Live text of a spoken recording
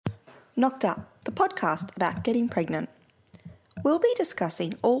Knocked Up, the podcast about getting pregnant. We'll be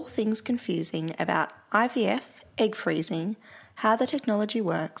discussing all things confusing about IVF, egg freezing, how the technology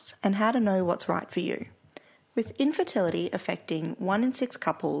works, and how to know what's right for you. With infertility affecting 1 in 6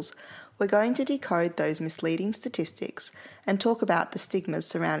 couples, we're going to decode those misleading statistics and talk about the stigmas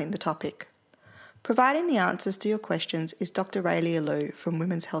surrounding the topic. Providing the answers to your questions is Dr. Raelia Liu from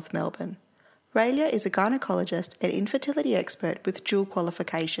Women's Health Melbourne. Raelia is a gynaecologist and infertility expert with dual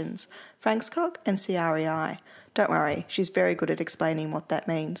qualifications, Frankscog and CREI. Don't worry, she's very good at explaining what that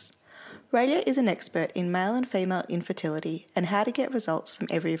means. Raelia is an expert in male and female infertility and how to get results from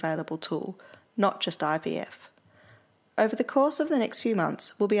every available tool, not just IVF. Over the course of the next few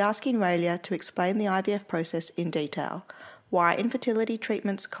months, we'll be asking Raelia to explain the IVF process in detail, why infertility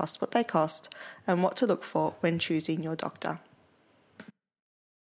treatments cost what they cost, and what to look for when choosing your doctor.